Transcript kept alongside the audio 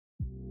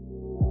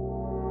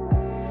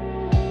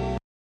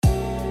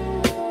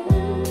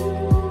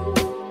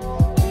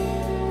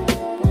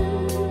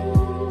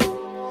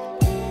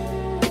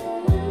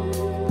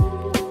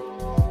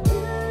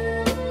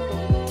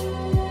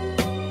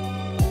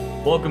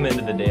Welcome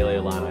into the Daily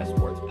Illini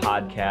Sports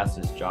Podcast.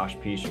 This is Josh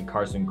Peach and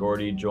Carson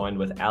Gordy, joined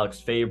with Alex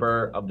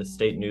Faber of the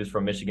State News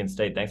from Michigan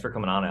State. Thanks for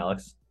coming on,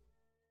 Alex.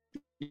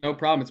 No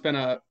problem. It's been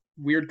a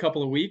weird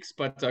couple of weeks,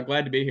 but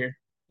glad to be here.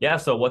 Yeah,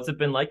 so what's it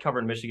been like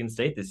covering Michigan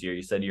State this year?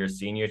 You said you're a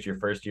senior. It's your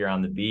first year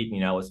on the beat,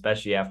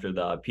 especially after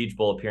the Peach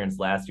Bowl appearance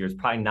last year. It's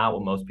probably not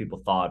what most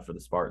people thought for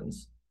the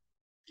Spartans.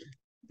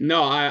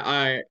 No,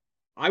 I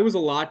was a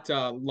lot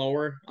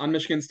lower on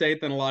Michigan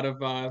State than a lot of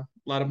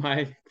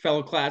my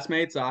fellow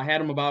classmates. I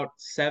had them about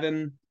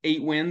 7,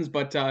 8 wins,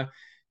 but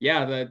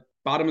yeah, the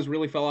bottom has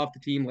really fell off the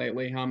team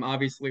lately.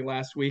 Obviously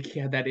last week he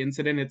had that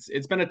incident.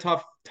 It's been a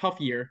tough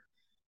year.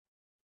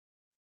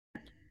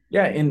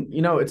 Yeah, and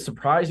it's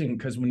surprising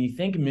because when you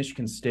think of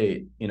Michigan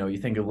State, you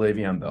think of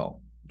Le'Veon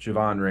Bell,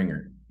 Javon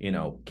Ringer,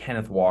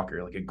 Kenneth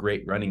Walker, like a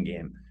great running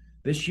game.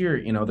 This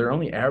year, they're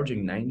only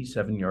averaging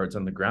 97 yards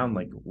on the ground.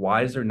 Like,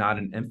 why is there not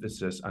an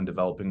emphasis on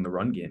developing the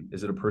run game?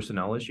 Is it a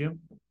personnel issue?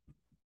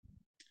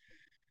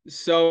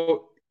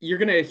 So you're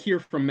gonna hear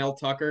from Mel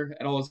Tucker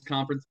at all his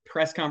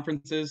press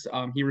conferences.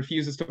 He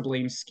refuses to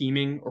blame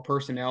scheming or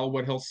personnel.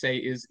 What he'll say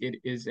is it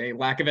is a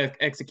lack of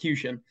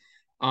execution.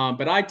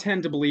 But I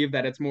tend to believe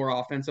that it's more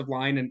offensive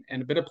line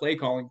and a bit of play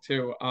calling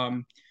too.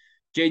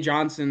 Jay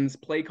Johnson's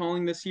play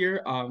calling this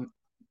year.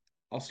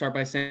 I'll start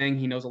by saying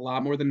he knows a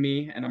lot more than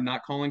me, and I'm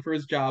not calling for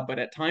his job, but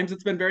at times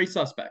it's been very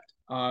suspect.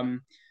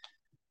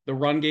 The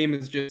run game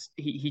is just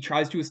he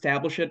tries to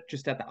establish it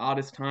just at the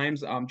oddest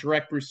times.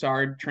 Jarek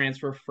Broussard,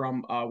 transfer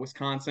from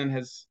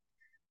Wisconsin,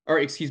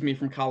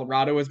 from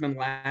Colorado, has been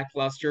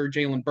lackluster.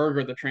 Jalen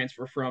Berger, the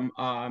transfer from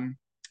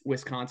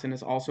Wisconsin,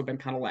 has also been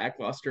kind of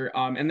lackluster.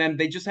 And then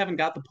they just haven't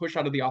got the push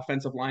out of the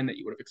offensive line that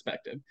you would have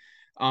expected.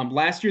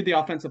 Last year, the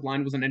offensive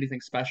line wasn't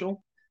anything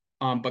special,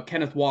 but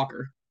Kenneth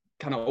Walker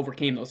kind of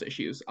overcame those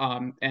issues.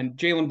 And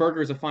Jalen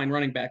Berger is a fine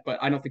running back, but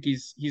I don't think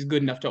he's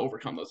good enough to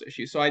overcome those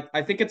issues. So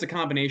I think it's a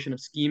combination of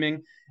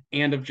scheming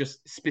and of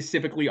just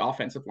specifically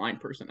offensive line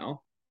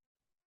personnel.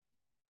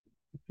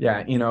 Yeah,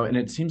 and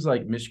it seems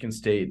like Michigan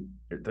State,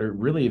 they're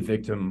really a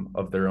victim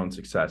of their own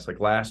success. Like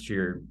last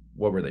year,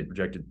 what were they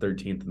projected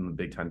 13th in the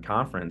Big Ten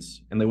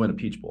Conference, and they won a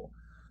Peach Bowl.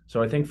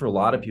 So I think for a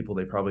lot of people,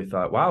 they probably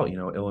thought, wow,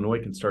 Illinois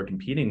can start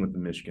competing with the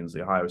Michigans,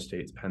 the Ohio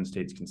States, Penn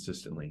States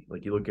consistently.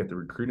 Like you look at the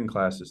recruiting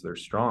classes, they're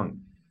strong.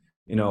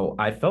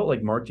 I felt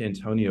like Mark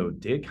D'Antonio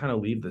did kind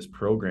of leave this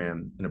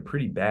program in a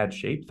pretty bad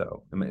shape,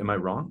 though. Am I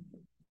wrong?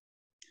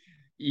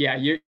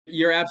 Yeah,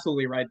 you're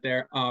absolutely right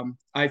there.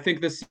 I think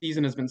this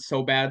season has been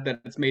so bad that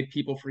it's made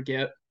people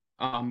forget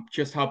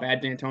just how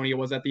bad D'Antonio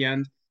was at the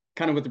end,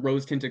 kind of with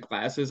rose tinted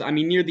glasses. I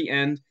mean, near the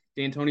end,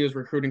 D'Antonio's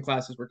recruiting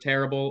classes were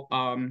terrible.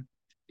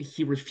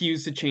 He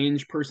refused to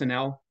change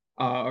personnel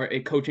or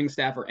a coaching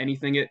staff or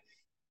anything.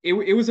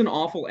 It was an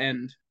awful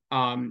end.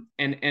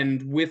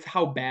 And with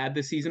how bad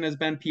the season has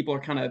been, people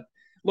are kind of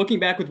looking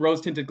back with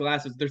rose tinted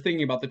glasses. They're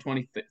thinking about the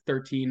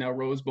 2013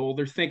 Rose Bowl.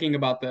 They're thinking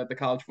about the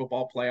college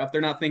football playoff. They're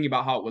not thinking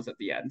about how it was at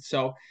the end.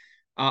 So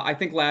I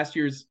think last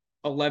year's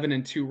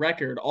 11-2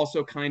 record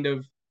also kind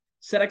of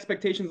set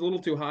expectations a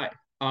little too high.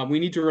 We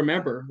need to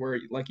remember where,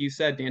 like you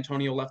said,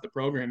 D'Antonio left the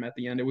program at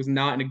the end. It was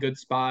not in a good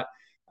spot.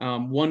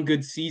 One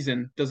good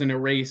season doesn't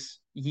erase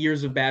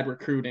years of bad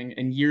recruiting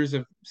and years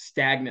of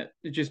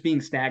just being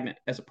stagnant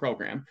as a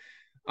program.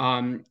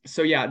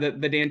 So yeah,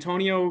 the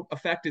D'Antonio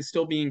effect is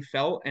still being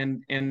felt,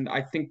 and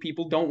I think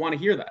people don't want to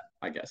hear that.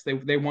 I guess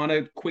they want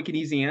a quick and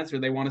easy answer.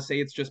 They want to say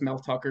it's just Mel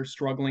Tucker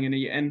struggling,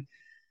 and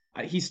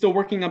he's still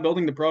working on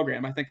building the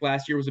program. I think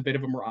last year was a bit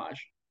of a mirage.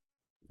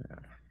 Yeah.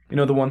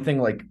 The one thing,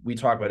 like we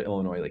talk about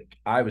Illinois, like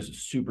I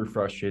was super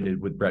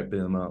frustrated with Brett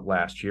Bielema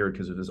last year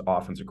because of his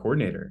offensive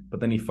coordinator, but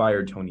then he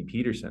fired Tony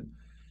Peterson.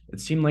 It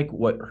seemed like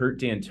what hurt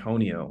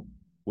D'Antonio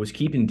was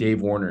keeping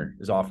Dave Warner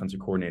as offensive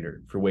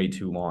coordinator for way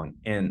too long.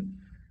 And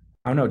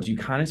I don't know, do you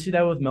kind of see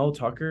that with Mel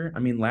Tucker? I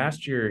mean,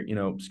 last year,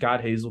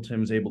 Scott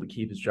Hazelton was able to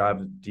keep his job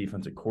as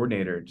defensive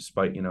coordinator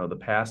despite, the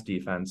pass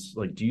defense.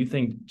 Like, do you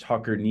think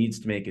Tucker needs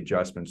to make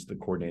adjustments to the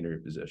coordinator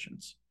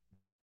positions?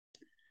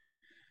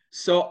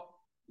 So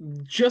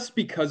just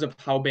because of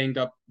how banged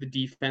up the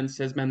defense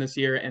has been this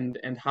year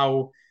and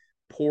how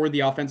poor the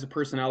offensive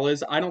personnel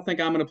is, I don't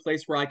think I'm in a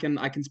place where I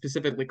can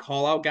specifically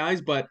call out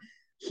guys, but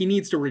he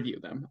needs to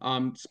review them.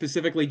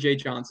 Specifically Jay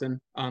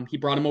Johnson. He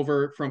brought him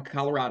over from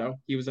Colorado.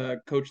 He was a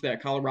coach there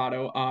at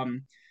Colorado.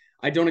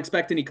 I don't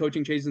expect any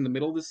coaching changes in the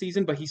middle of the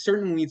season, but he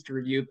certainly needs to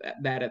review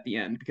that at the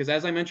end because,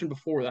 as I mentioned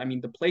before, I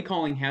mean the play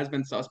calling has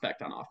been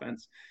suspect on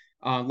offense.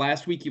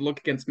 Last week, you look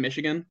against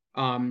Michigan.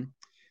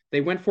 They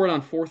went for it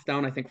on fourth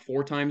down, I think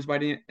 4 times by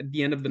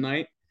the end of the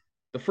night.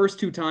 The first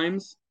 2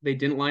 times, they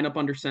didn't line up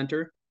under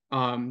center.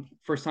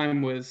 First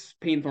time was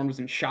Payton Thorne was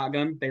in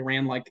shotgun. They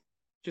ran like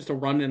just a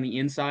run in the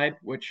inside,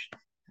 which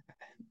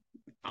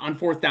on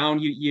fourth down,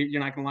 you're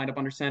not going to line up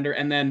under center.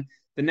 And then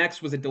the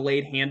next was a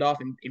delayed handoff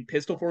in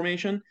pistol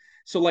formation.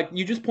 So like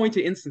you just point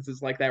to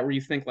instances like that where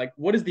you think like,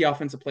 what is the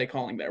offensive play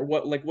calling there?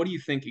 What are you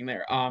thinking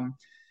there?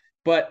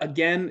 But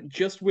again,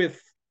 just with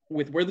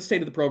where the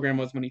state of the program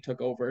was when he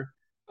took over,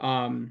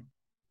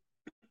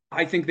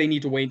 I think they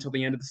need to wait until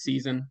the end of the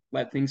season,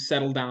 let things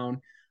settle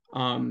down.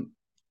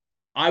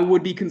 I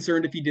would be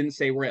concerned if he didn't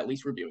say we're at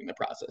least reviewing the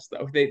process,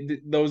 though.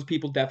 Those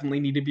people definitely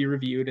need to be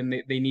reviewed, and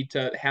they need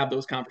to have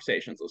those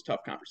conversations, those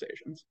tough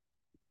conversations.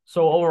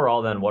 So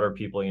overall, then, what are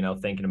people,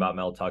 thinking about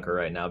Mel Tucker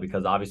right now?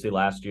 Because obviously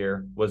last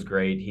year was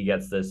great. He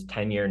gets this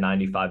 10-year,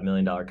 $95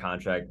 million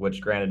contract,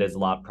 which granted is a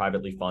lot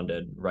privately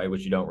funded, right?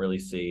 Which you don't really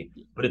see,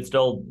 but it's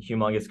still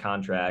humongous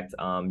contract.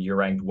 You're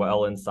ranked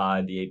well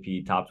inside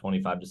the AP top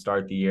 25 to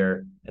start the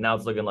year, and now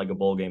it's looking like a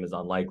bowl game is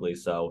unlikely.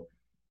 So,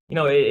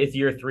 it's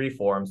year 3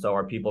 for him. So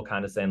are people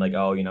kind of saying like,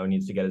 oh, he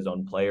needs to get his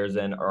own players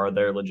in, or are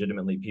there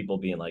legitimately people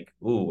being like,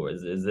 ooh,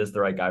 is this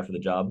the right guy for the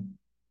job?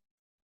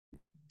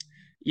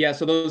 Yeah,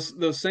 so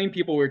those same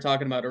people we were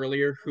talking about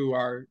earlier who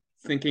are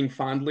thinking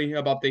fondly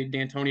about the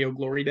D'Antonio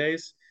glory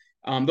days,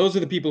 those are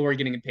the people who are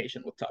getting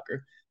impatient with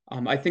Tucker.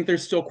 I think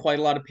there's still quite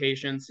a lot of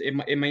patience.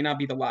 It may not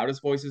be the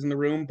loudest voices in the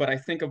room, but I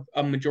think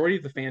a majority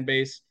of the fan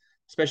base,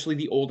 especially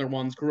the older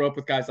ones, grew up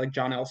with guys like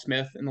John L.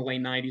 Smith in the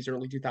late 90s,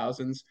 early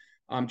 2000s.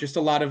 Just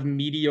a lot of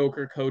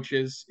mediocre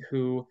coaches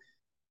who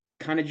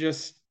kind of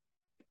just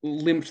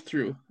limped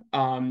through.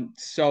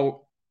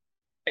 So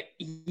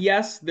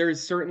yes,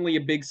 there's certainly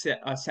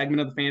a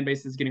segment of the fan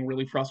base that's getting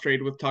really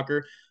frustrated with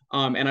Tucker.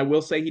 And I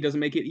will say he doesn't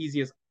make it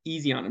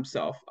easy on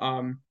himself.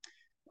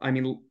 I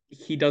mean,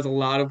 he does a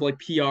lot of like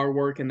PR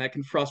work, and that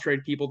can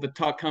frustrate people. The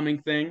Tuck coming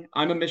thing.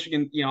 I'm a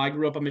Michigan, I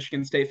grew up a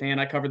Michigan State fan.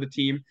 I cover the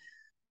team.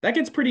 That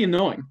gets pretty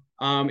annoying.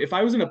 If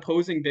I was an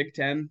opposing Big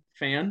Ten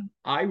fan,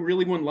 I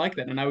really wouldn't like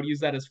that, and I would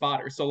use that as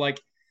fodder. So like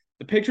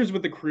the pictures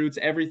with the recruits,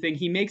 everything,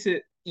 he makes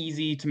it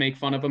easy to make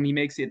fun of him. He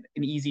makes it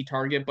an easy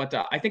target, but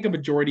I think a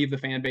majority of the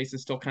fan base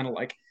is still kind of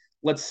like,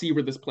 let's see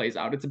where this plays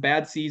out. It's a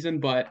bad season,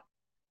 but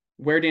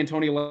where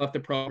D'Antonio left the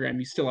program,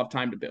 you still have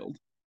time to build.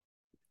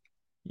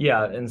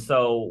 Yeah, and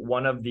so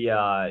one of the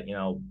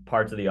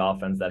parts of the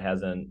offense that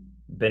hasn't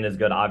been as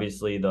good,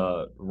 obviously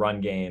the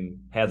run game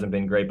hasn't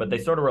been great, but they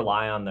sort of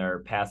rely on their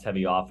pass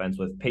heavy offense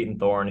with Peyton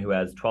Thorne, who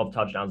has 12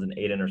 touchdowns and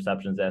 8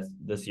 interceptions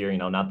this year,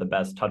 not the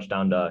best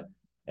touchdown to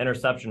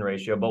interception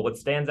ratio. But what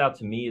stands out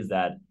to me is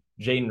that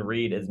Jayden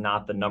Reed is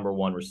not the number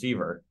one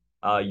receiver,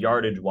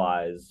 yardage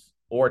wise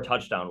or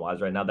touchdown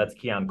wise right now. That's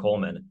Keon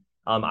Coleman.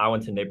 I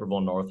went to Naperville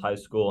North High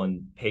School,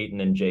 and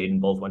Peyton and Jayden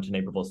both went to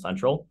Naperville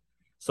Central.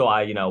 So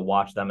I,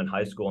 watched them in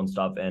high school and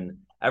stuff, and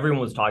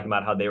everyone was talking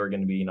about how they were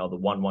going to be, the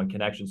 1-1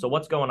 connection. So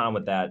what's going on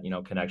with that,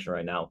 connection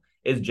right now?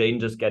 Is Jayden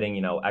just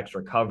getting,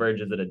 extra coverage?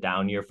 Is it a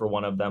down year for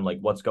one of them? Like,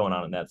 what's going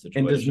on in that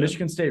situation? And does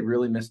Michigan State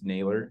really miss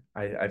Naylor?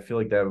 I feel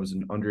like that was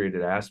an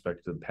underrated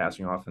aspect of the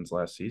passing offense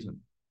last season.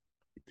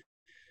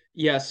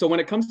 Yeah, so when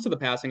it comes to the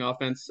passing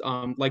offense,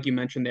 like you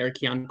mentioned there,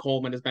 Keon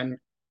Coleman has been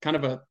kind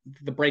of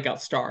the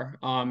breakout star.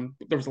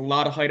 There was a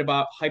lot of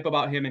hype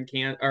about him in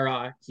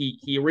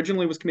he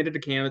originally was committed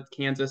to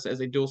Kansas as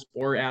a dual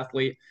sport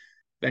athlete,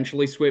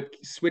 eventually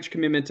switch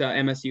commitment to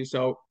MSU.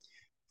 So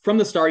from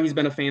the start, he's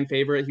been a fan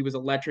favorite. He was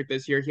electric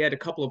this year. He had a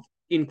couple of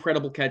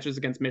incredible catches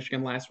against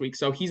Michigan last week.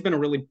 So he's been a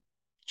really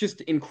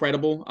just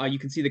incredible. You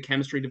can see the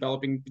chemistry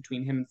developing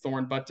between him and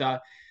Thorne. But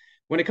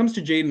when it comes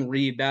to Jayden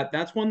Reed,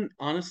 that's one,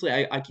 honestly,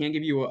 I can't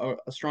give you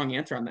a strong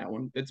answer on that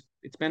one.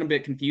 It's been a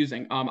bit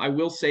confusing. I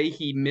will say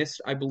he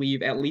missed, I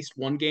believe, at least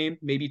one game,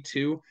 maybe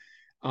two,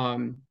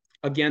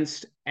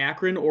 against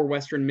Akron or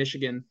Western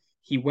Michigan.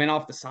 He went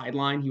off the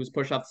sideline. He was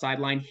pushed off the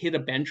sideline, hit a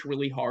bench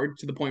really hard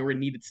to the point where it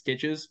needed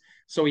stitches.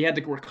 So he had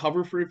to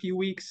recover for a few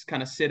weeks,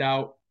 kind of sit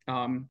out,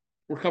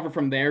 recover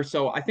from there.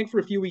 So I think for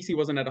a few weeks he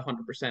wasn't at 100%,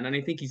 and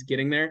I think he's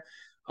getting there.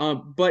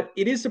 But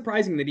it is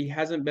surprising that he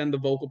hasn't been the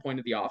vocal point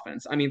of the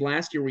offense. I mean,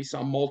 last year we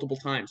saw multiple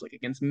times, like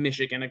against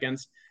Michigan,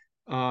 against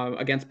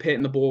Pitt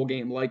in the bowl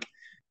game. Like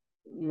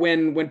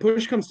when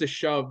push comes to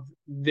shove,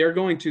 they're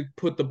going to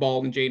put the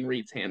ball in Jayden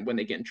Reed's hand when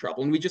they get in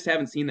trouble, and we just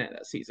haven't seen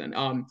that season.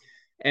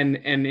 And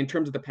in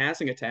terms of the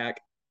passing attack,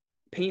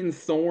 Peyton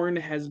Thorne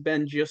has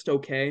been just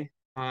okay.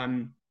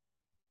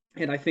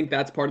 And I think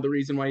that's part of the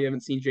reason why you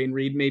haven't seen Jayden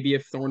Reed. Maybe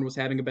if Thorne was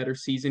having a better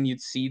season,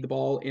 you'd see the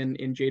ball in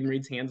Jayden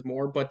Reed's hands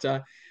more. But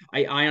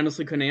I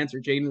honestly couldn't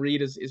answer. Jayden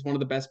Reed is one of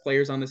the best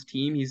players on this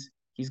team.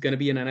 He's going to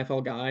be an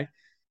NFL guy.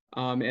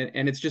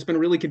 And it's just been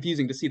really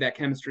confusing to see that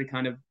chemistry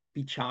kind of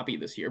be choppy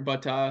this year.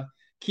 But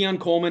Keon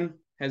Coleman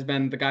has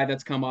been the guy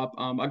that's come up.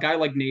 A guy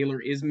like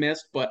Naylor is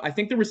missed, but I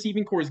think the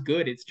receiving core is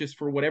good. It's just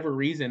for whatever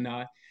reason,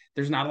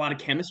 there's not a lot of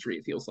chemistry,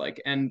 it feels like.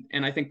 And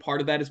I think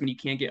part of that is when you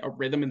can't get a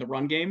rhythm in the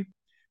run game.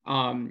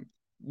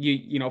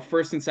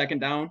 First and second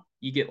down,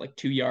 you get like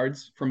 2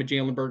 yards from a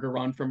Jalen Berger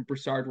run, from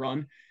Broussard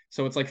run.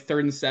 So it's like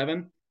 3rd and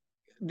 7.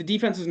 The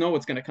defenses know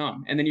what's going to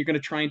come. And then you're going to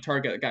try and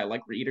target a guy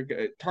like Reed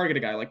or target a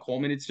guy like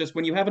Coleman. It's just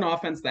when you have an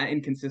offense that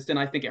inconsistent,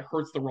 I think it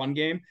hurts the run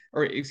game,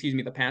 or excuse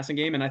me, the passing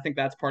game. And I think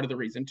that's part of the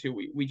reason too.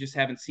 We just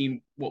haven't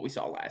seen what we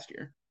saw last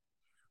year.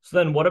 So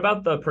then what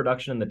about the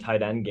production in the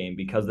tight end game?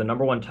 Because the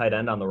number one tight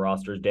end on the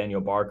roster is Daniel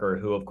Barker,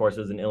 who, of course,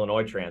 is an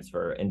Illinois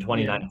transfer. In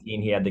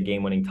 2019, he had the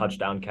game-winning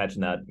touchdown catch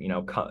in that,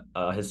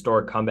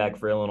 historic comeback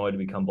for Illinois to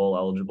become bowl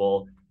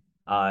eligible.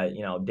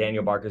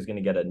 Daniel Barker is going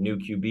to get a new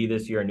QB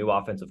this year, a new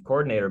offensive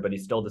coordinator, but he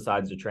still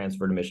decides to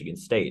transfer to Michigan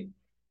State.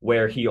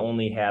 where he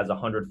only has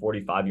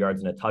 145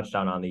 yards and a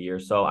touchdown on the year.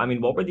 So, I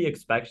mean, what were the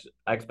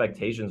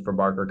expectations for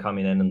Barker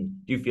coming in?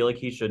 And do you feel like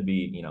he should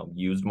be,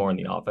 used more in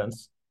the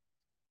offense?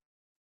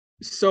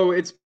 So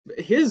it's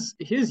his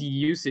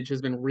usage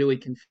has been really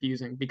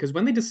confusing because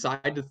when they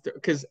decide to,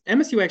 because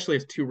MSU actually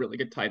has two really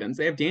good tight ends.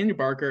 They have Daniel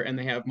Barker and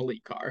they have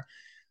Malik Carr.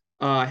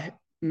 Uh,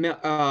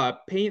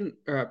 Peyton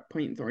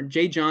Thorne,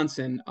 Jay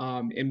Johnson,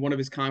 in one of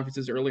his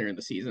conferences earlier in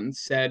the season,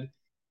 said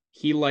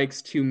he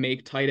likes to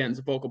make tight ends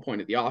a focal point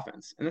of the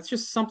offense, and that's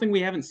just something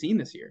we haven't seen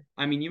this year.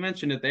 I mean, you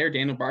mentioned it there.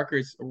 Daniel Barker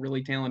is a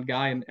really talented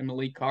guy, and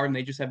Malik Carr, and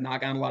they just have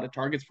not gotten a lot of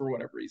targets for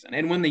whatever reason.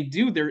 And when they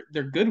do,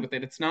 they're good with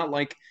it. It's not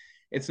like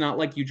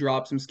you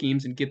drop some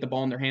schemes and get the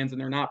ball in their hands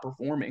and they're not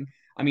performing.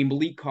 I mean,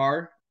 Malik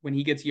Carr, when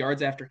he gets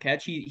yards after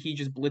catch, he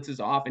just blitzes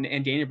off. And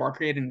Daniel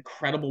Barker had an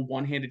incredible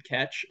one-handed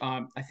catch.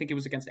 I think it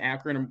was against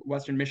Akron or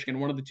Western Michigan,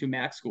 one of the two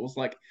MAC schools.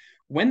 Like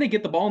when they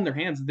get the ball in their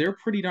hands, they're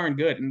pretty darn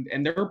good.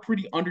 And they're a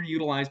pretty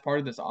underutilized part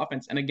of this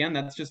offense. And again,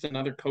 that's just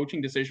another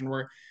coaching decision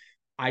where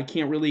I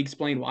can't really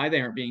explain why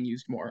they aren't being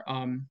used more.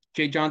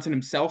 Jay Johnson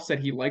himself said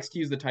he likes to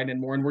use the tight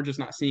end more, and we're just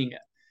not seeing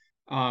it.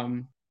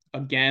 Um,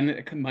 Again,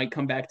 it might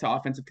come back to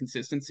offensive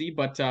consistency,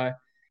 but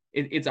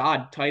it's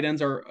odd. Tight ends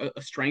are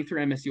a strength for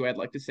MSU. I'd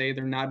like to say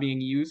they're not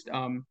being used.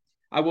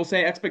 I will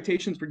say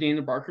expectations for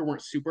Daniel Barker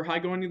weren't super high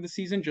going into the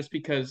season, just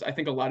because I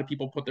think a lot of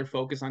people put their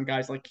focus on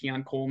guys like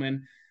Keon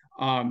Coleman,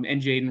 and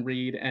Jaden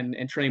Reed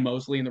and Trey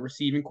Mosley in the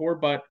receiving core.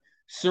 But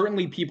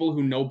certainly people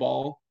who know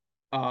ball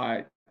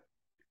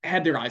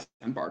had their eyes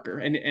on Barker,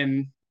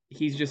 and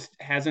he just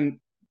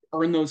hasn't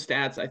earned those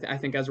stats. I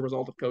think as a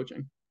result of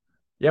coaching.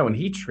 Yeah, when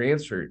he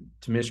transferred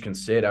to Michigan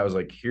State, I was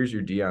like, here's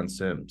your Deion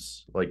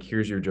Sims. Like,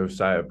 here's your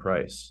Josiah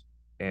Price.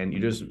 And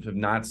you just have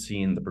not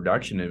seen the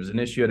production. It was an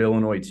issue at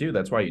Illinois, too.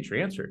 That's why he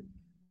transferred.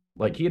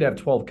 Like, he'd have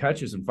 12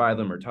 catches and 5 of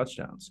them are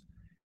touchdowns.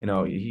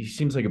 He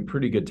seems like a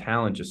pretty good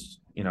talent, just,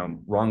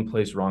 wrong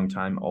place, wrong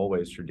time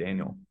always for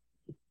Daniel.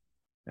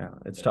 Yeah,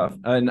 it's tough.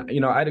 And,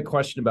 I had a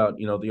question about,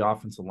 the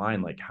offensive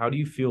line. Like, how do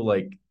you feel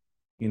like,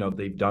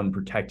 they've done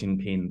protecting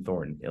Payton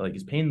Thorne? Like,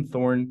 is Payton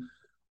Thorne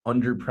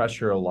under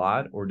pressure a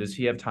lot, or does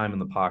he have time in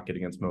the pocket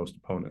against most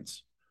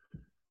opponents?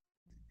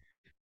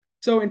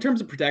 So in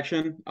terms of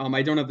protection,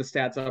 I don't have the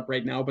stats up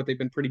right now, but they've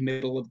been pretty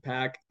middle of the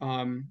pack.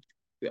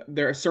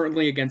 They're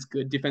certainly against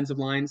good defensive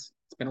lines.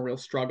 It's been a real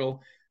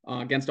struggle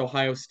against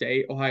Ohio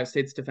State. Ohio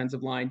State's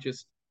defensive line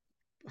just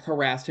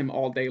harassed him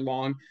all day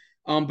long.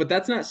 But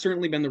that's not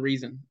certainly been the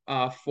reason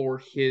for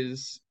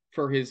his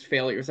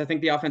failures. I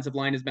think the offensive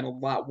line has been a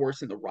lot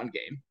worse in the run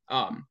game.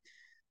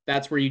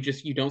 That's where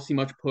you don't see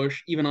much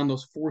push, even on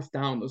those fourth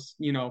down,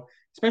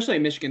 especially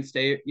at Michigan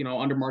State,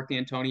 under Mark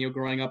D'Antonio,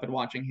 growing up and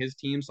watching his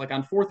teams, like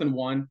on 4th and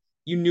 1,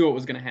 you knew it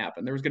was going to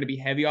happen. There was going to be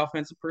heavy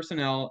offensive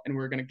personnel, and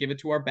we are going to give it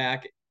to our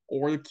back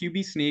or the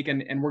QB sneak,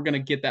 and we're going to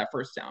get that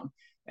first down,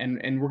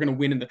 and we're going to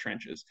win in the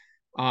trenches.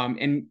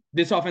 And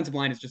this offensive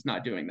line is just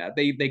not doing that.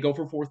 They go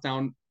for 4th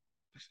down.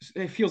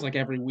 It feels like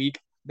every week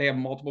they have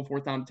multiple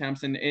 4th down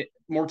attempts, and it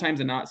more times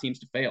than not seems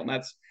to fail. And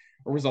that's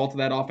a result of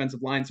that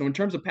offensive line. So in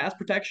terms of pass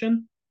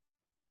protection,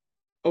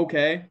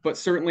 okay, but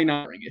certainly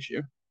not a issue.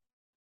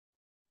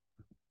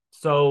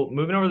 So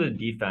moving over to the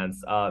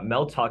defense,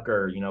 Mel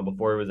Tucker,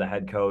 before he was a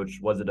head coach,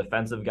 was a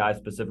defensive guy,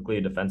 specifically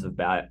a defensive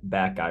back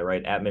guy,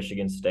 right, at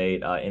Michigan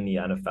State in the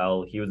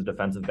NFL. He was a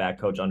defensive back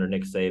coach under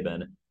Nick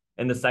Saban.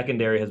 And the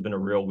secondary has been a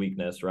real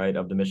weakness, right,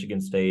 of the Michigan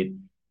State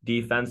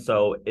defense.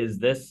 So is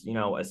this,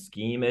 a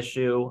scheme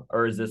issue,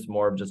 or is this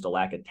more of just a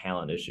lack of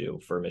talent issue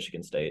for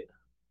Michigan State?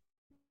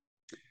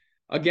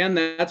 Again,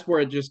 that's where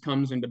it just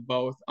comes into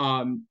both.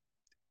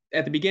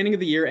 At the beginning of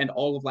the year and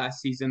all of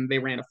last season, they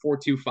ran a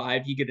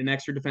 4-2-5. You get an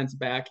extra defensive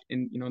back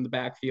in the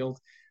backfield.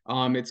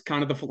 It's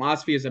kind of the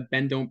philosophy is a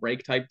bend don't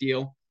break type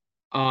deal.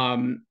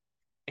 And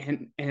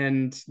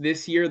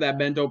this year that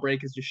bend don't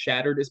break is just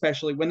shattered,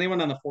 especially when they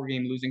went on the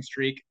 4-game losing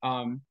streak.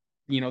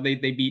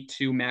 They beat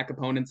 2 MAC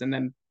opponents and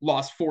then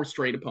lost 4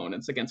 straight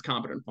opponents against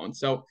competent opponents.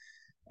 So,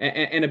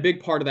 and a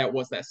big part of that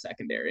was that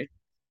secondary.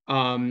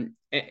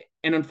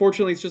 And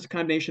unfortunately, it's just a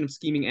combination of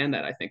scheming and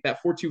that. I think that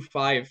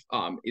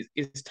 4-2-5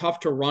 is tough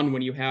to run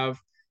when you have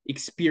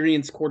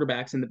experienced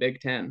quarterbacks in the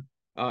Big Ten,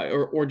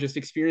 or just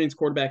experienced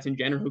quarterbacks in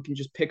general who can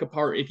just pick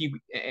apart.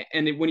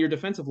 When your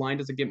defensive line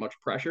doesn't get much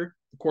pressure,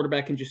 the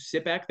quarterback can just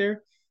sit back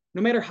there.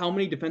 No matter how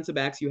many defensive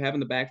backs you have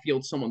in the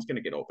backfield, someone's going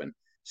to get open.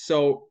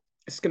 So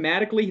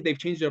schematically, they've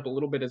changed it up a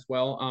little bit as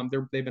well.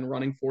 They've been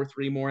running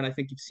 4-3 more, and I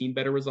think you've seen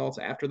better results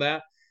after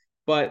that.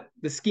 But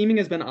the scheming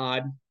has been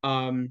odd.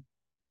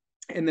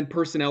 And then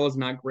personnel is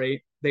not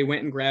great. They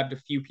went and grabbed a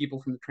few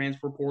people from the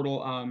transfer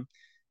portal.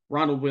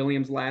 Ronald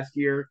Williams last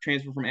year,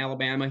 transfer from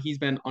Alabama. He's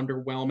been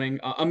underwhelming.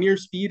 Amir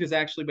Speed has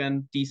actually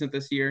been decent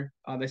this year.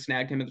 They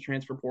snagged him at the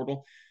transfer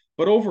portal.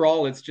 But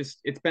overall,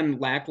 it's been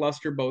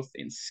lackluster both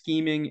in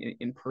scheming,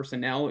 in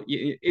personnel.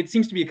 It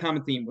seems to be a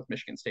common theme with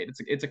Michigan State.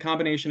 It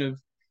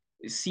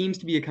seems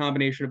to be a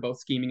combination of both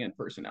scheming and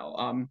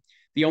personnel.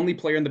 The only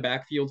player in the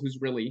backfield who's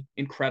really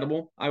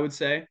incredible, I would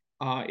say,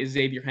 is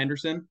Xavier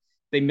Henderson.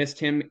 They missed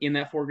him in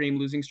that 4-game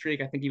losing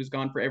streak. I think he was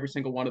gone for every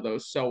single one of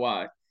those.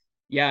 So,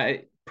 yeah,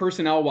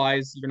 personnel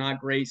wise, you're not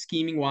great.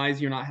 Scheming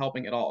wise, you're not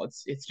helping at all.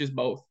 It's just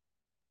both.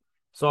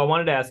 So I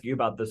wanted to ask you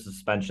about the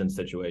suspension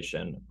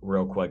situation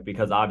real quick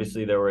because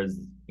obviously there was,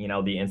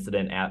 the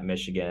incident at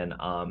Michigan.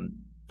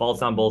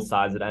 Faults on both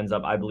sides. It ends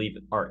up, I believe,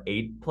 are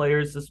 8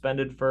 players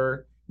suspended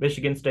for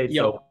Michigan State.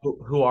 Yep. So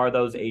who are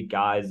those 8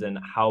 guys, and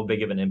how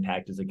big of an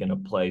impact is it going to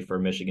play for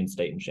Michigan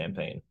State and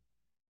Champaign?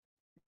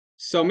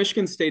 So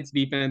Michigan State's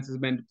defense has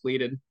been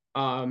depleted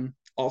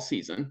all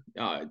season.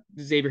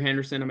 Xavier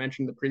Henderson, I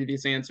mentioned in the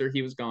previous answer,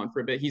 he was gone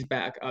for a bit. He's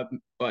back,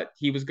 but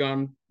he was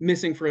gone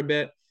missing for a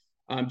bit.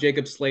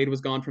 Jacob Slade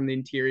was gone from the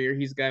interior.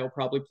 He's a guy who'll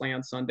probably play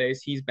on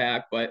Sundays. He's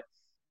back, but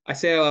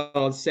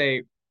I'll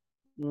say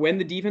when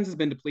the defense has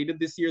been depleted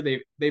this year,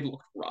 they've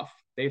looked rough.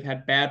 They've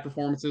had bad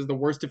performances. The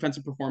worst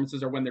defensive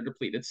performances are when they're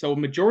depleted. So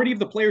majority of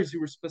the players who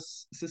were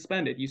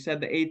suspended, you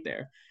said the 8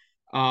 there,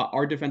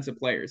 are defensive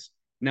players.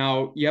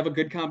 Now you have a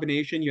good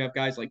combination. You have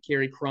guys like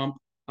Kerry Crump,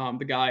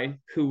 the guy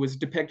who was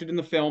depicted in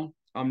the film.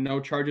 No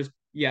charges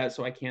yet,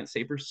 so I can't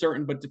say for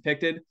certain, but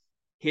depicted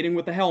hitting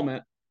with the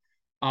helmet.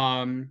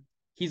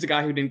 He's a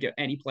guy who didn't get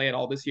any play at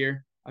all this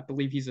year. I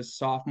believe he's a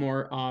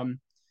sophomore.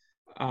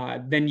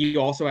 Then you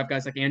also have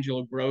guys like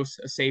Angelo Gross,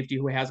 a safety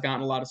who has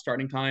gotten a lot of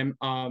starting time.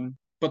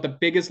 But the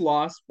biggest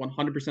loss,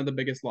 100% the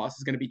biggest loss,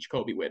 is going to be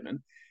Jacoby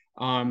Whitman.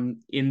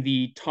 In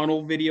the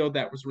tunnel video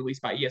that was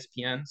released by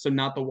ESPN, so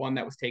not the one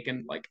that was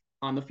taken like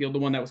on the field, the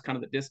one that was kind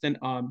of the distant.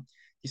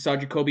 You saw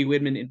Jacoby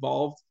Whitman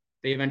involved.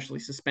 They eventually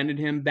suspended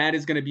him. That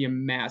is going to be a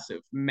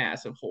massive,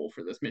 massive hole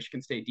for this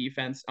Michigan State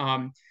defense.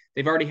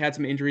 They've already had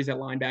some injuries at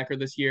linebacker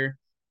this year.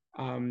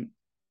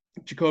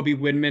 Jacoby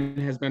Whitman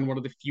has been one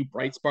of the few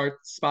bright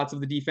spots of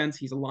the defense.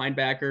 He's a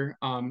linebacker.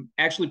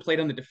 Actually played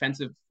on the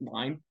defensive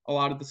line a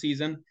lot of the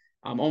season,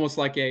 almost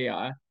like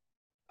a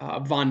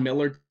Von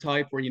Miller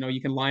type, where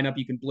you can line up,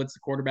 you can blitz the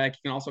quarterback,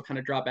 you can also kind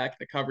of drop back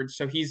into coverage.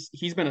 So he's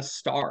been a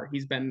star.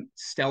 He's been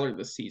stellar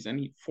this season.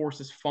 He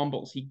forces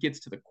fumbles. He gets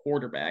to the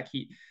quarterback.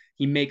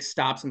 He makes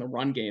stops in the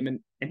run game, and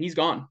he's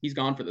gone. He's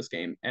gone for this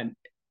game.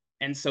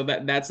 And so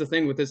that's the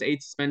thing with this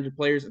 8 suspended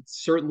players.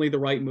 It's certainly the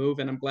right move,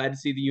 and I'm glad to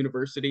see the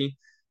university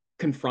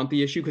confront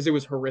the issue because it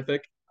was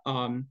horrific.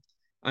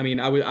 I mean,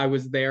 I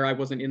was there. I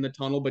wasn't in the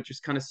tunnel, but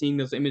just kind of seeing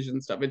those images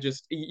and stuff, it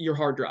just your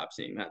heart drops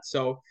seeing that.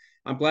 So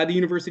I'm glad the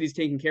university's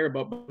taking care of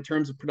it. But in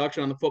terms of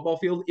production on the football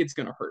field, it's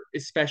going to hurt,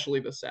 especially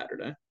this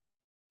Saturday.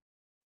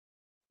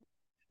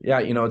 Yeah,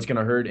 it's going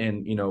to hurt.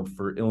 And,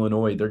 for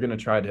Illinois, they're going to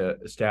try to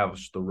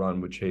establish the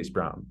run with Chase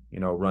Brown,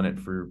 run it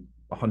for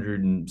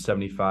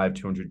 175,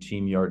 200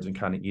 team yards and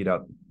kind of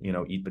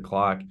eat the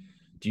clock.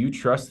 Do you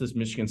trust this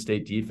Michigan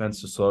State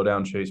defense to slow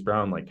down Chase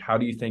Brown? Like, how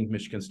do you think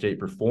Michigan State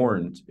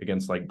performed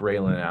against like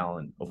Braylon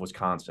Allen of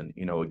Wisconsin,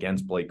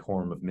 against Blake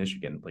Corum of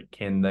Michigan? Like,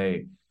 can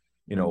they,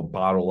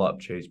 bottle up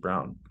Chase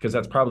Brown? Because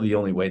that's probably the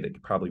only way they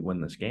could probably win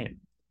this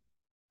game.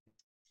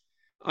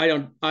 I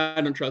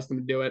don't trust them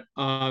to do it.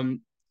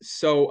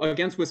 So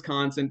against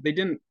Wisconsin, they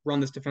didn't run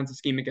this defensive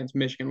scheme against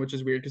Michigan, which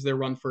is weird because they're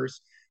run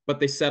first. But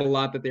they said a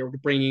lot that they were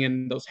bringing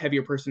in those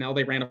heavier personnel.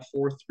 They ran a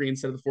 4-3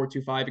 instead of the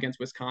 4-2-5 against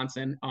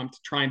Wisconsin to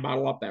try and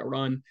bottle up that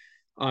run.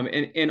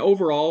 And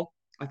overall,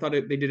 I thought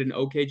they did an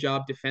okay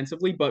job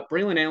defensively. But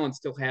Braylon Allen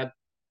still had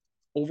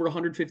over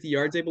 150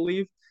 yards, I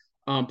believe.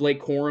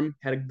 Blake Corum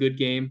had a good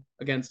game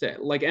against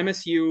it. Like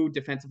MSU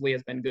defensively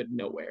has been good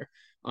nowhere.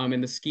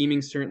 And the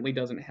scheming certainly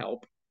doesn't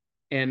help.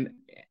 And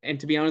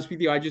to be honest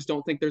with you, I just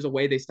don't think there's a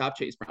way they stop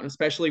Chase Brown,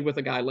 especially with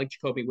a guy like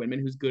Jacoby Whitman,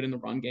 who's good in the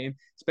run game,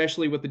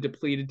 especially with the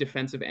depleted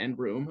defensive end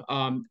room.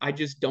 I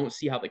just don't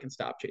see how they can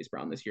stop Chase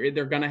Brown this year.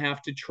 They're going to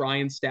have to try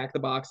and stack the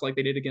box like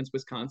they did against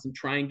Wisconsin,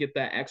 try and get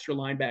that extra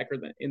linebacker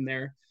in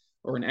there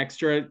or an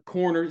extra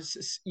corner.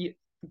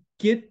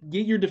 Get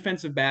your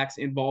defensive backs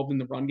involved in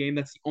the run game.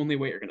 That's the only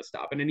way you're going to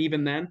stop it. And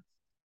even then,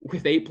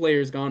 with 8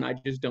 players gone, I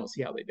just don't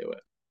see how they do it.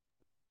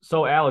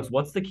 So, Alex,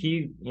 what's the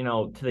key,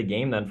 to the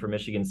game then for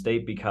Michigan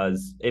State?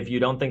 Because if you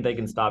don't think they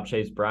can stop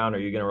Chase Brown, are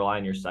you going to rely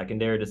on your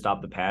secondary to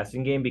stop the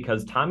passing game?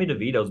 Because Tommy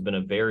DeVito's been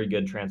a very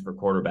good transfer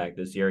quarterback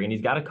this year, and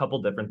he's got a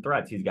couple different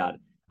threats. He's got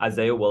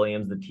Isaiah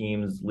Williams, the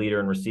team's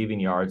leader in receiving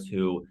yards,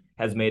 who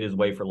has made his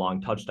way for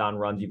long touchdown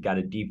runs. You've got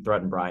a deep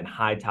threat in Brian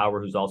Hightower,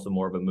 who's also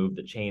more of a move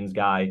the chains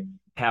guy.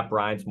 Pat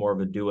Bryant's more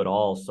of a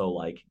do-it-all. So,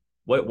 like,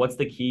 what's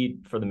the key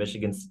for the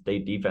Michigan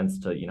State defense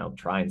to,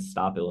 try and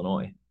stop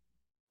Illinois?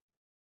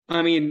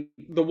 I mean,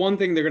 the one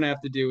thing they're going to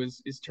have to do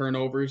is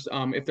turnovers.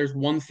 If there's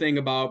one thing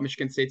about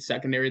Michigan State's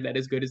secondary that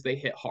is good is they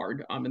hit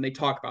hard. And they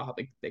talk about how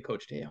they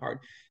coach to hit hard.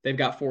 They've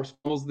got 4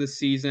 fumbles this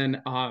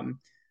season.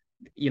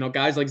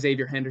 Guys like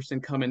Xavier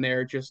Henderson come in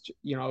there just,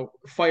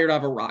 fired out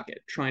of a rocket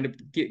trying to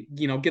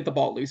get the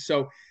ball loose.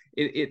 So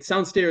it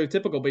sounds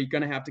stereotypical, but you're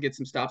going to have to get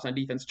some stops on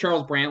defense.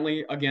 Charles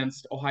Brantley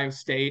against Ohio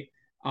State,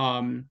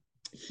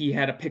 he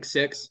had a pick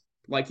 6.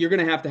 Like, you're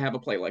going to have a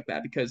play like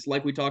that because,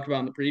 like we talked about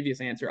in the previous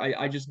answer,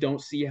 I just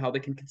don't see how they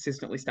can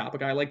consistently stop a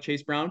guy like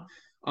Chase Brown.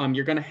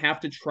 You're going to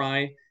have to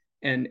try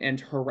and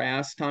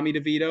harass Tommy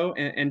DeVito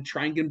and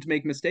try and get him to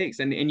make mistakes.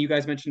 And you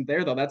guys mentioned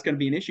there, though, that's going to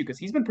be an issue because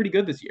he's been pretty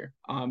good this year,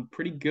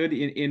 pretty good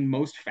in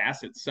most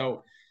facets.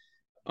 So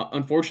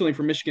Unfortunately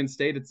for Michigan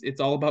State,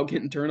 it's all about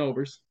getting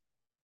turnovers.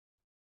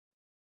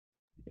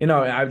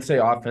 I would say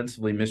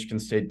offensively, Michigan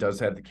State does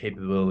have the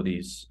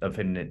capabilities of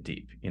hitting it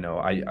deep.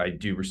 I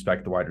do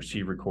respect the wide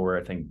receiver core.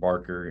 I think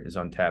Barker is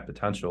untapped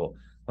potential.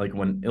 Like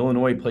when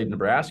Illinois played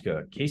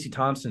Nebraska, Casey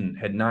Thompson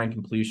had 9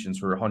 completions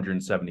for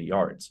 170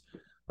 yards.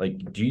 Like,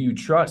 do you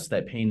trust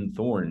that Payton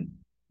Thorne,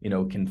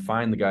 can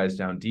find the guys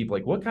down deep?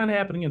 Like, what kind of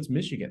happened against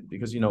Michigan?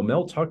 Because,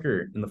 Mel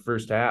Tucker in the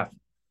first half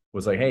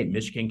was like, hey,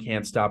 Michigan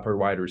can't stop our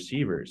wide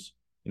receivers.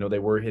 They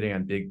were hitting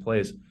on big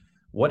plays.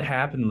 What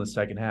happened in the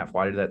second half?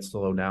 Why did that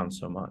slow down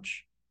so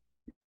much?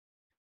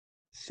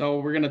 So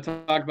we're going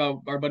to talk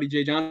about our buddy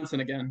Jay Johnson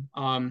again.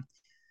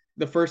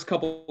 The first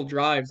couple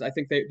drives, I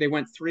think they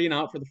went 3 and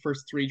out for the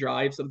first 3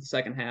 drives of the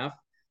second half.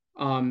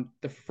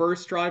 The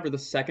first drive or the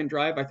second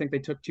drive, I think they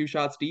took 2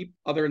 shots deep.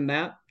 Other than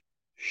that,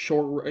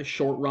 short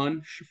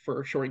run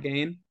for a short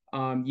gain.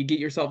 You get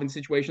yourself in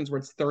situations where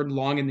it's 3rd and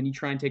long and then you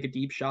try and take a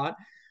deep shot.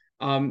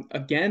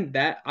 Again,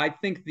 that I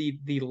think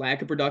the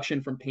lack of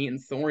production from Payton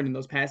Thorne in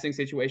those passing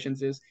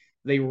situations is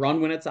they run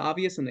when it's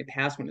obvious and they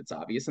pass when it's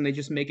obvious, and they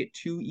just make it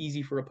too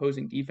easy for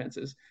opposing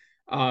defenses.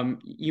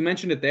 You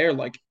mentioned it there,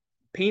 like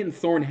Payton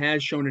Thorne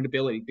has shown an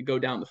ability to go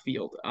down the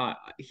field.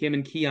 Him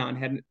and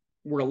Keon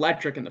were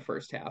electric in the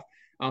first half.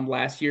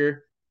 Last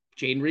year,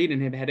 Jaden Reed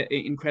and him had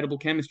incredible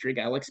chemistry. A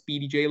guy like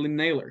Speedy Jalen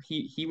Naylor,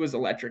 he was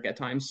electric at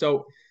times.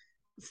 So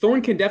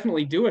Thorne can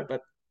definitely do it,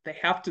 but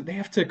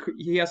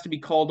he has to be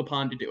called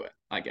upon to do it,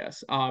 I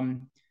guess.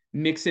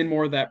 Mix in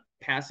more of that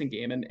passing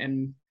game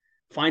and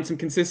find some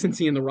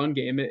consistency in the run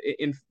game.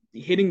 In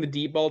hitting the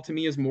deep ball, to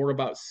me, is more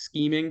about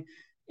scheming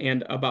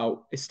and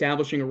about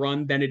establishing a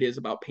run than it is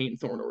about Payton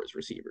Thorne or his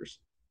receivers.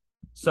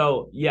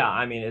 So, yeah,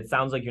 I mean, it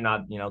sounds like you're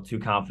not, too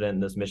confident in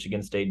this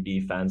Michigan State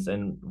defense.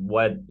 And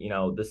what,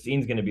 the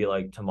scene's going to be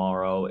like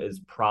tomorrow is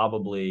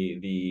probably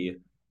the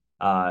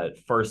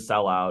first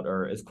sellout,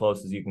 or as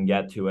close as you can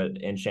get to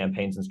it, in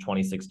Champaign since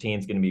 2016.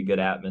 It's going to be a good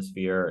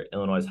atmosphere.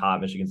 Illinois is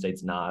hot, Michigan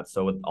State's not.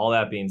 So with all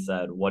that being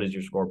said, what is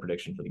your score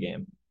prediction for the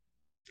game?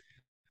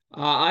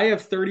 I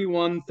have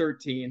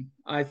 31-13.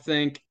 I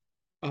think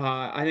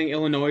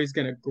Illinois is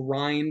going to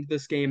grind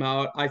this game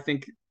out. I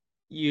think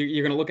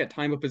you're going to look at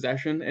time of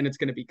possession and it's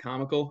going to be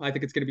comical. I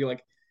think it's going to be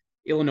like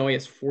Illinois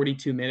has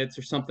 42 minutes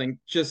or something,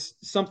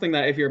 just something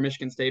that if you're a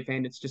Michigan State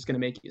fan, it's just going to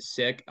make you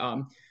sick.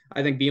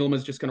 I think Bielema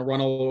is just going to run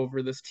all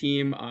over this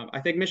team. I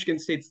think Michigan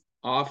State's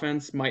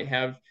offense might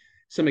have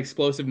some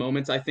explosive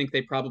moments. I think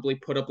they probably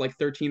put up like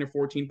 13 or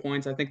 14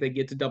 points. I think they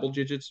get to double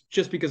digits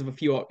just because of a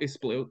few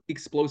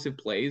explosive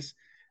plays.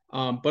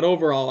 But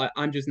overall,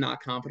 I'm just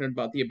not confident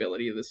about the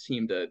ability of this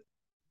team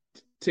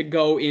to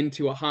go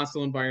into a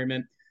hostile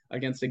environment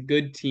against a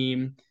good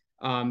team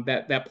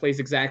that plays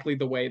exactly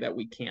the way that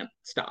we can't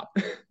stop.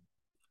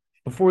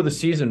 Before the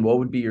season, what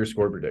would be your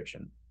score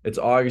prediction? It's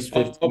August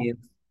 15th,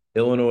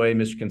 Illinois,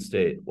 Michigan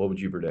State. What would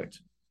you predict?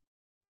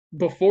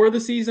 Before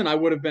the season, I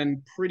would have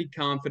been pretty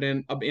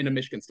confident in a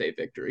Michigan State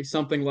victory.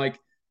 Something like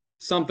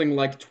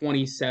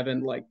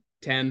 27, like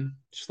 10.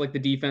 Just like the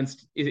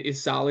defense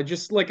is solid.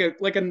 Just like a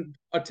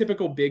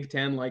typical Big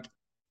Ten, like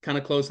kind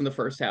of close in the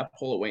first half,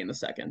 pull away in the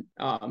second.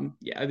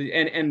 Yeah,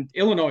 and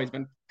Illinois has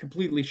been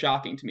completely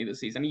shocking to me this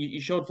season.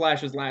 You showed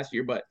flashes last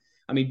year, but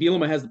I mean,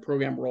 Bielema has the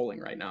program rolling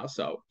right now,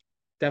 so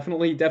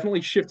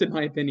definitely shifted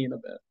my opinion a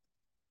bit.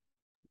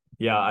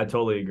 Yeah, I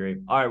totally agree.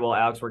 All right, well,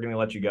 Alex, we're going to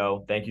let you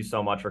go. Thank you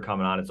so much for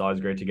coming on. It's always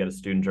great to get a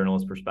student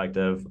journalist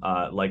perspective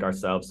like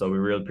ourselves, so we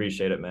really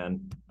appreciate it,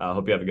 man.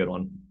 Hope you have a good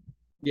one.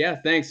 Yeah,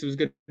 thanks. It was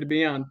good to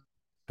be on.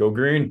 Go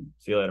green.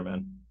 See you later,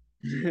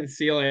 man.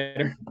 See you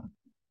later.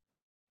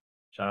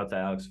 Shout out to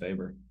Alex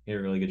Faber. He did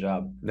a really good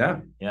job. Yeah.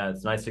 Yeah,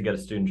 it's nice to get a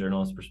student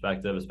journalist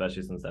perspective,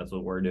 especially since that's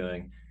what we're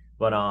doing.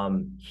 But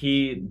my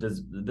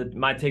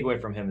takeaway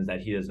from him is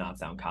that he does not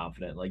sound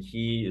confident. Like,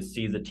 he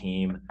sees a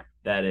team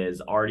that is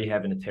already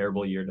having a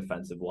terrible year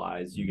defensive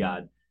wise. You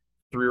got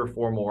 3 or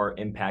 4 more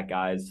impact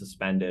guys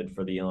suspended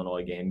for the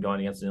Illinois game,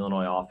 going against an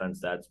Illinois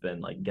offense that's been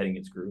like getting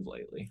its groove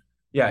lately.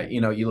 Yeah,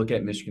 you look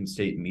at Michigan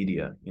State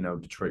media,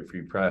 Detroit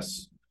Free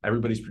Press,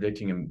 everybody's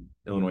predicting an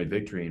Illinois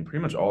victory, and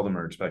pretty much all of them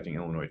are expecting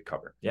Illinois to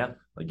cover. Yeah.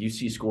 Like, you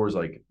see scores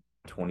like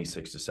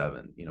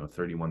 26-7,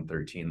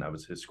 31-13. That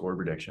was his score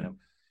prediction.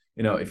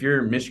 Yeah. If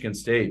you're Michigan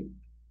State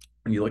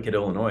and you look at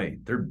Illinois,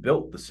 they're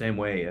built the same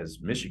way as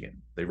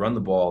Michigan. They run the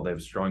ball, they have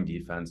a strong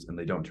defense, and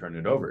they don't turn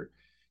it over.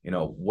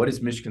 What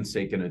is Michigan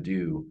State going to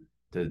do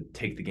to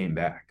take the game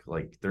back?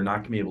 Like, they're not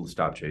going to be able to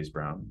stop Chase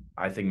Brown.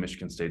 I think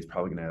Michigan State's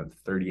probably going to have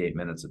 38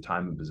 minutes of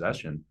time of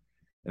possession,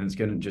 and it's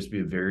going to just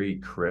be a very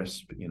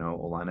crisp,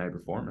 Illini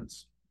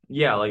performance.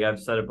 Yeah, like I've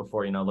said it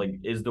before, like,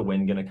 is the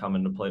wind going to come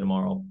into play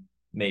tomorrow?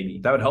 Maybe.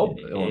 That would help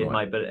Illinois. It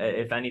might, but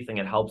if anything,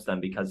 it helps them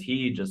because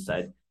he just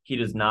said he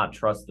does not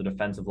trust the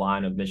defensive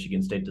line of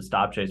Michigan State to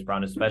stop Chase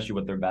Brown, especially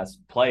with their best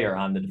player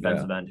on the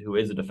defensive end, who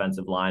is a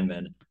defensive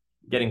lineman,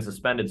 getting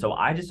suspended. So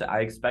I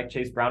expect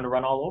Chase Brown to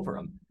run all over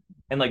him.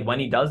 And like when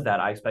he does that,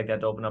 I expect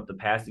that to open up the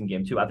passing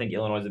game too. I think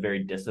Illinois is a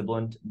very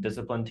disciplined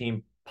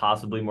team,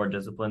 possibly more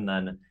disciplined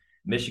than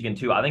Michigan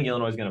too. I think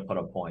Illinois is going to put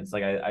up points.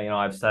 Like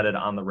I've said it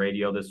on the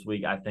radio this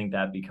week. I think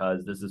that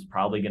because this is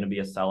probably going to be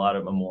a sellout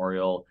at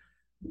Memorial.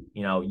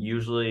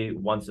 Usually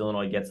once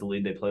Illinois gets the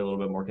lead, they play a little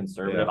bit more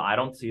conservative. Yeah. I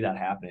don't see that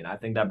happening. I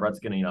think that Brett's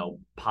going to,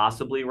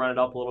 possibly run it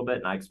up a little bit,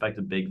 and I expect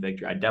a big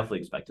victory. I definitely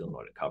expect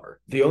Illinois to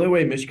cover. The only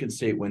way Michigan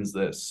State wins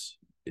this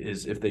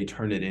is if they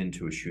turn it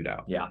into a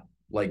shootout. Yeah.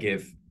 Like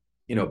if,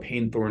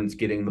 Payne Thorne's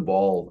getting the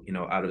ball,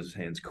 out of his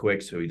hands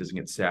quick so he doesn't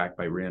get sacked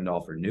by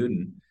Randolph or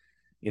Newton.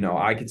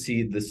 I could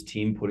see this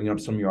team putting up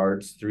some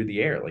yards through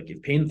the air. Like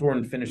if Payne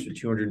Thorne finished with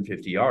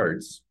 250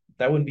 yards,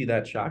 that wouldn't be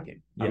that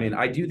shocking. Yeah. I mean,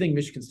 I do think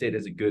Michigan State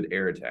has a good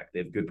air attack. They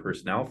have good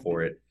personnel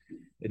for it.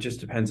 It just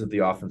depends if the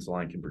offensive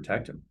line can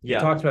protect him. Yeah.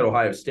 We talked about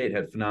Ohio State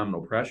had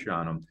phenomenal pressure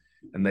on them,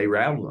 and they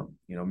rattled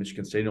them.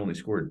 Michigan State only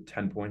scored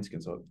 10 points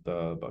against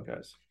the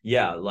Buckeyes.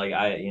 Yeah,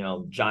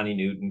 Johnny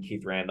Newton,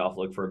 Keith Randolph,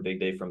 look for a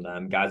big day from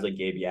them. Guys like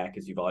Gabe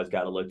Yackes, you've always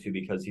got to look to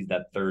because he's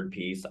that third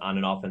piece on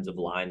an offensive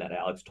line that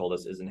Alex told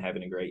us isn't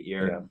having a great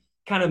year. Yeah.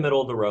 Kind of middle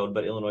of the road,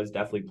 but Illinois has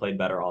definitely played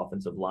better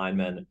offensive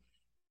linemen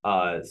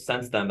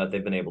since then that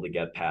they've been able to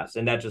get past.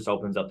 And that just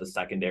opens up the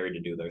secondary to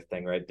do their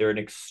thing, right? They're an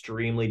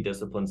extremely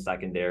disciplined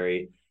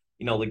secondary.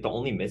 The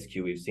only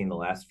miscue we've seen the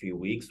last few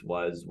weeks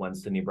was when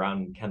Sidney Brown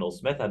and Kendall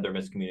Smith had their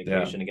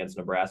miscommunication against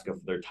Nebraska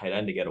for their tight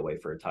end to get away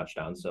for a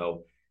touchdown.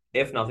 So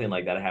if nothing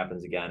like that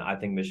happens again, I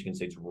think Michigan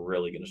State's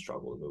really going to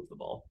struggle to move the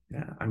ball.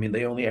 Yeah, I mean,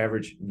 they only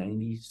average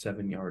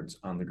 97 yards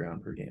on the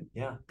ground per game.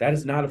 Yeah. That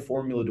is not a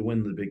formula to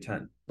win the Big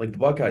Ten. Like the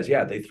Buckeyes,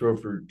 they throw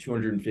for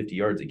 250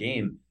 yards a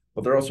game,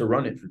 but they're also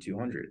running for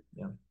 200.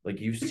 Yeah.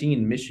 Like you've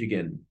seen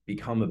Michigan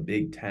become a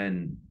Big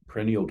Ten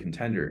perennial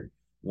contender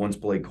once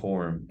Blake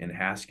Corum and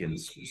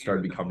Haskins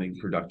started becoming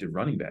productive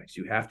running backs.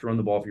 You have to run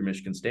the ball for your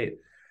Michigan State.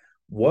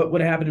 What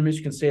would happen to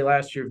Michigan State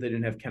last year if they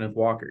didn't have Kenneth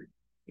Walker,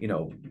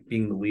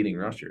 being the leading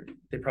rusher?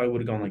 They probably would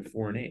have gone like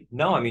 4-8.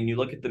 No, I mean, you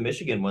look at the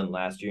Michigan win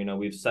last year,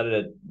 we've said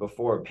it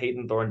before.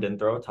 Peyton Thorne didn't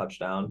throw a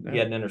touchdown. Yeah. He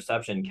had an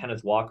interception.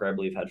 Kenneth Walker, I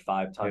believe, had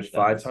 5 touchdowns.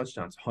 5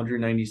 touchdowns,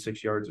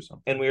 196 yards or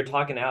something. And we were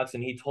talking to Alex,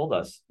 and he told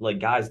us,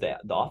 guys, the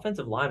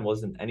offensive line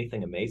wasn't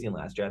anything amazing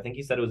last year. I think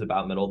he said it was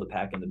about middle of the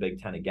pack in the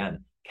Big Ten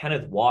again.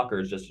 Kenneth Walker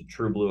is just a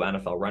true blue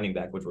NFL running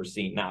back, which we're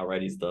seeing now,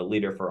 right? He's the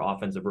leader for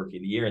Offensive Rookie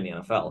of the Year in the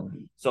NFL. Mm-hmm.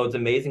 So it's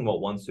amazing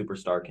what one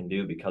superstar can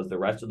do because the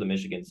rest of the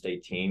Michigan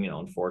State team,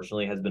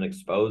 unfortunately has been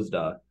exposed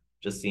to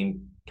just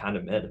seem kind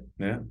of mid.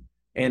 Yeah.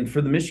 And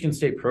for the Michigan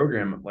State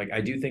program,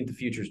 I do think the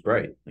future's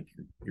bright.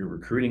 You're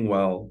recruiting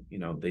well.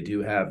 They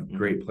do have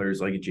great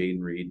players like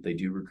Jaden Reed. They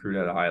do recruit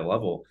at a high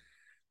level.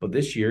 But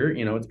this year,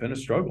 it's been a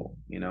struggle.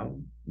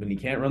 When you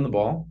can't run the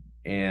ball,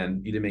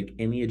 and you didn't make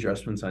any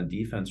adjustments on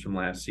defense from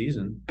last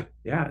season,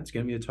 it's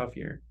going to be a tough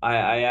year.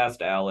 I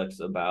asked Alex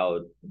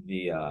about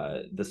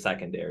the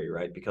secondary,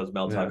 right? Because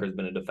Mel Tucker's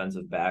been a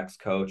defensive backs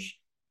coach.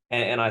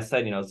 And I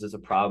said, is this a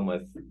problem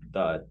with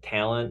the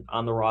talent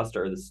on the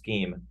roster or the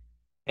scheme?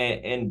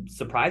 And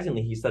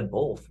surprisingly, he said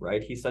both,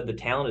 right? He said the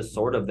talent is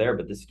sort of there,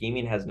 but the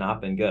scheming has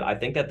not been good. I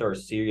think that there are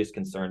serious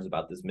concerns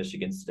about this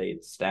Michigan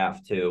State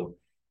staff, too.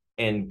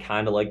 And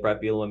kind of like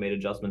Brett Bielema made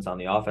adjustments on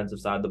the offensive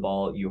side of the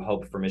ball, you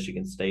hope for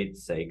Michigan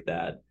State's sake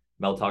that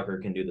Mel Tucker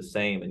can do the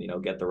same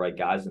and, get the right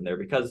guys in there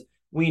because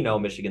we know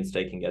Michigan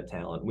State can get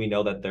talent. We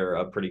know that they're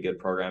a pretty good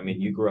program. I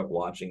mean, you grew up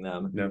watching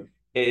them. Yep.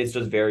 It's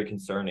just very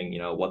concerning,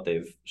 what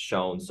they've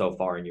shown so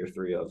far in year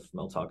 3 of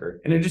Mel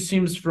Tucker. And it just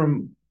seems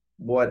from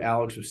what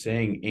Alex was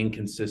saying,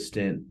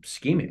 inconsistent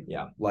scheming.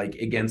 Yeah. Like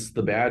against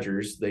the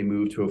Badgers, they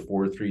moved to a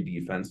 4-3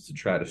 defense to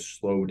try to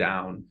slow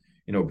down,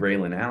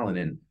 Braylon Allen.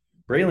 And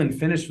Braylon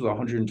finished with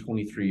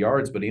 123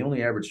 yards, but he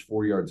only averaged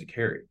 4 yards a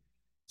carry.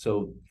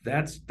 So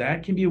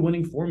that can be a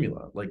winning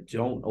formula.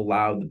 Don't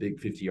allow the big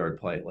 50-yard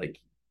play.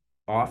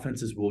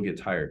 Offenses will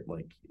get tired.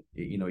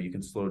 You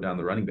can slow down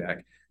the running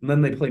back. And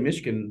then they play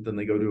Michigan, then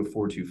they go to a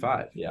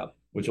 4-2-5. Yeah.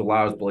 Which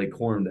allows Blake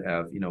Corum to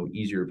have,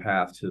 easier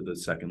path to the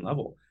second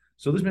level.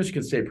 So this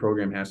Michigan State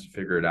program has to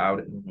figure it out.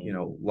 And,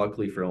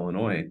 luckily for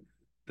Illinois,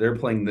 they're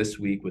playing this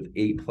week with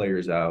 8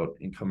 players out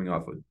and coming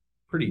off a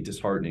pretty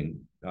disheartening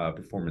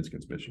performance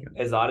against Michigan.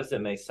 As odd as it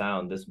may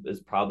sound, this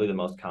is probably the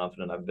most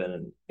confident I've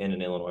been in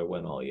an Illinois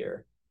win all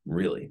year.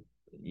 Really?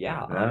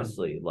 Yeah,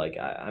 honestly.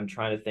 I'm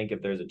trying to think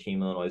if there's a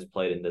team Illinois has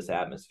played in this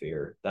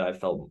atmosphere that I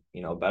felt,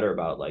 better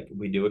about.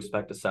 We do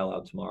expect a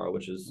sellout tomorrow,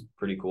 which is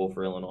pretty cool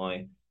for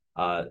Illinois.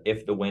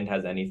 If the wind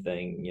has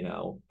anything,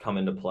 come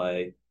into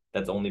play,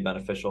 that's only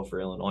beneficial for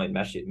Illinois.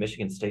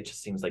 Michigan State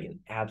just seems like an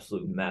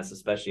absolute mess,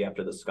 especially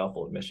after the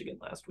scuffle in Michigan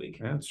last week.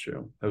 Yeah, that's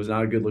true. That was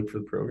not a good look for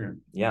the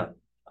program. Yeah.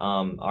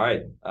 All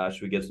right.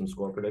 Should we give some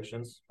score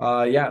predictions?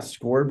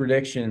 Score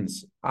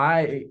predictions.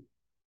 I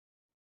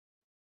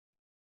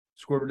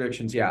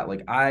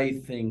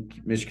think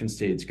Michigan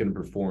State's going to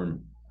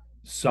perform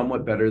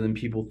somewhat better than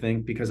people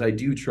think because I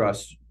do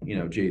trust,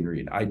 Jaden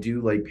Reed. I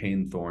do like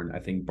Payne Thorne. I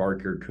think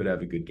Barker could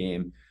have a good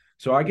game.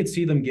 So I could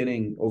see them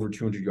getting over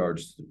 200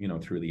 yards,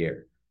 through the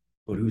air.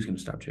 But who's going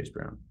to stop Chase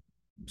Brown?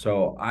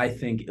 So I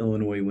think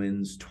Illinois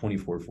wins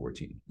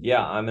 24-14.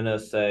 Yeah, I'm going to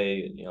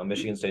say,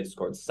 Michigan State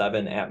scored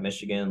 7 at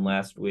Michigan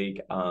last week.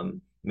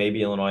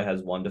 Maybe Illinois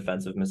has one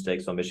defensive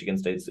mistake, so Michigan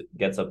State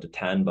gets up to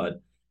 10.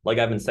 But like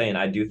I've been saying,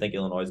 I do think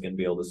Illinois is going to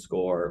be able to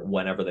score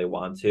whenever they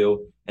want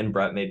to. And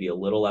Brett may be a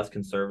little less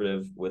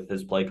conservative with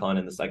his play con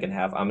in the second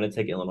half. I'm going to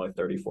take Illinois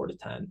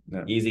 34-10.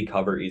 Yeah. Easy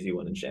cover, easy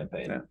win in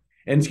Champaign. Yeah.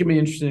 And it's going to be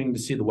interesting to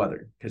see the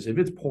weather, because if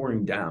it's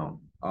pouring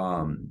down,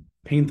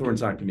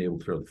 Painthorn's not going to be able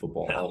to throw the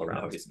football all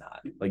around. No, he's not.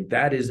 Like,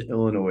 that is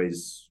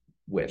Illinois'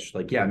 wish.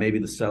 Like, yeah, maybe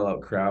the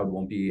sellout crowd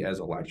won't be as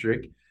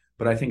electric,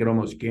 but I think it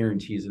almost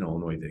guarantees an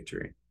Illinois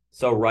victory.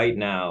 So right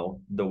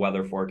now, the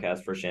weather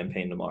forecast for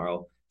Champaign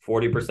tomorrow,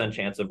 40%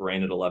 chance of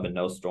rain at 11,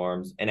 no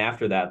storms. And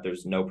after that,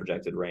 there's no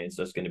projected rain. It's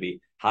just going to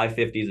be high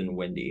 50s and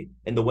windy.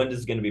 And the wind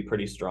is going to be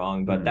pretty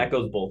strong, but that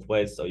goes both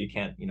ways. So you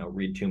can't,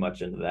 read too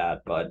much into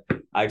that. But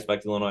I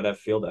expect Illinois to have a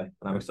field day, and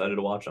I'm excited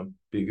to watch them.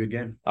 Be a good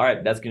game. All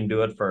right, that's going to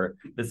do it for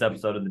this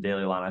episode of the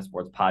Daily Illini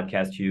Sports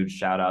Podcast. Huge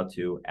shout out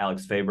to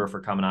Alex Faber for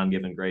coming on,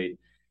 giving great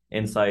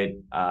insight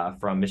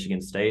from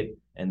Michigan State.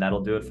 And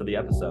that'll do it for the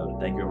episode.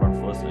 Thank you, everyone,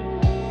 for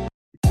listening.